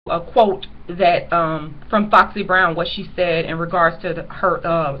a quote that from Foxy Brown, what she said in regards to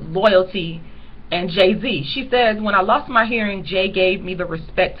her loyalty and Jay-Z. She says, "When I lost my hearing, Jay gave me the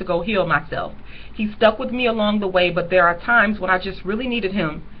respect to go heal myself. He stuck with me along the way, but there are times when I just really needed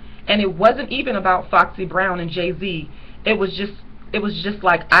him. And it wasn't even about Foxy Brown and Jay-Z. It was just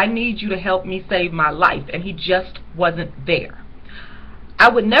like, I need you to help me save my life," and he just wasn't there. "I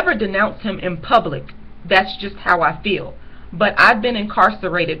would never denounce him in public. That's just how I feel. But I've been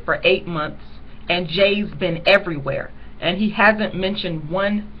incarcerated for 8 months, and Jay's been everywhere, and he hasn't mentioned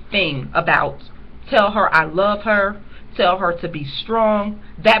one thing about tell her I love her, tell her to be strong."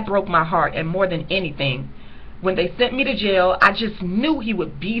 That broke my heart, and more than anything, when they sent me to jail, I just knew he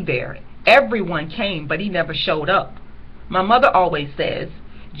would be there. Everyone came, but he never showed up. My mother always says,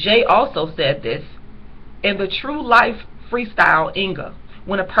 Jay also said this, in the True Life Freestyle, Inga,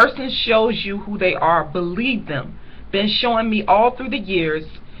 when a person shows you who they are, believe them. Been showing me all through the years,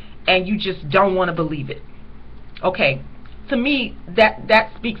 and you just don't want to believe it. Okay, to me, that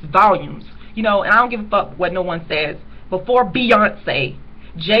speaks volumes. You know, and I don't give a fuck what no one says. Before Beyonce,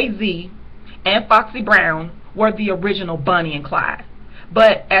 Jay-Z, and Foxy Brown were the original Bonnie and Clyde.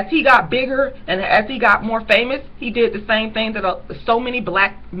 But as he got bigger and as he got more famous, he did the same thing that so many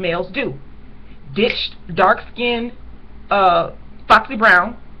black males do. Ditched dark-skinned Foxy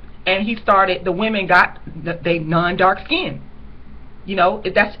Brown, and he started, the women got they non-dark skin. You know,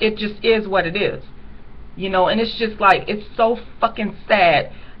 it just is what it is. You know, and it's just like, it's so fucking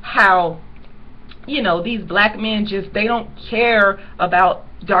sad how, you know, these black men just, they don't care about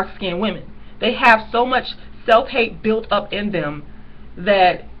dark-skinned women. They have so much self-hate built up in them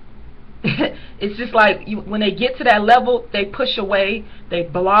that it's just like, when they get to that level, they push away, they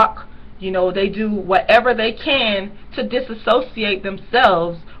block, you know, they do whatever they can to disassociate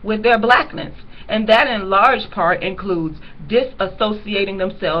themselves with their blackness. And that in large part includes disassociating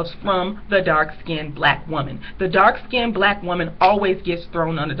themselves from the dark-skinned black woman. The dark-skinned black woman always gets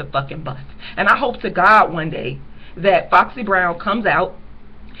thrown under the fucking bus. And I hope to God one day that Foxy Brown comes out,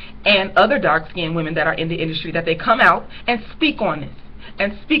 and other dark-skinned women that are in the industry, that they come out and speak on this,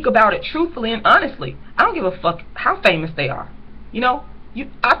 and speak about it truthfully and honestly. I don't give a fuck how famous they are. You know,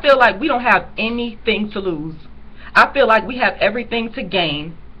 I feel like we don't have anything to lose. I feel like we have everything to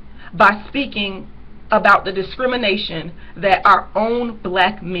gain by speaking about the discrimination that our own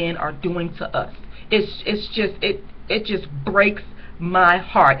black men are doing to us. It just breaks my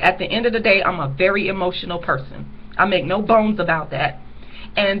heart. At the end of the day, I'm a very emotional person. I make no bones about that.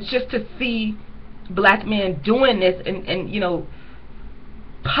 And just to see black men doing this and you know,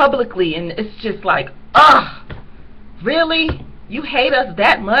 publicly, and it's just like, really? You hate us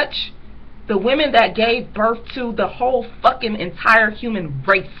that much? The women that gave birth to the whole fucking entire human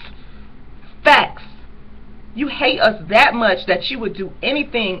race. Facts. You hate us that much that you would do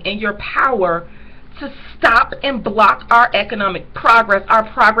anything in your power to stop and block our economic progress, our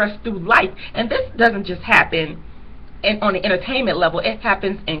progress through life. And this doesn't just happen on the entertainment level. It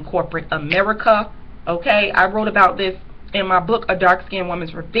happens in corporate America. Okay, I wrote about this in my book, A Dark-Skinned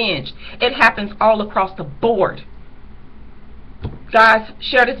Woman's Revenge. It happens all across the board. Guys,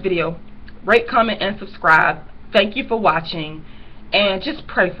 share this video, rate, comment, and subscribe. Thank you for watching, and just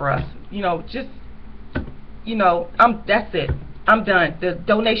pray for us. You know, just, you know, that's it. I'm done. The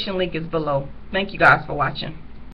donation link is below. Thank you guys for watching.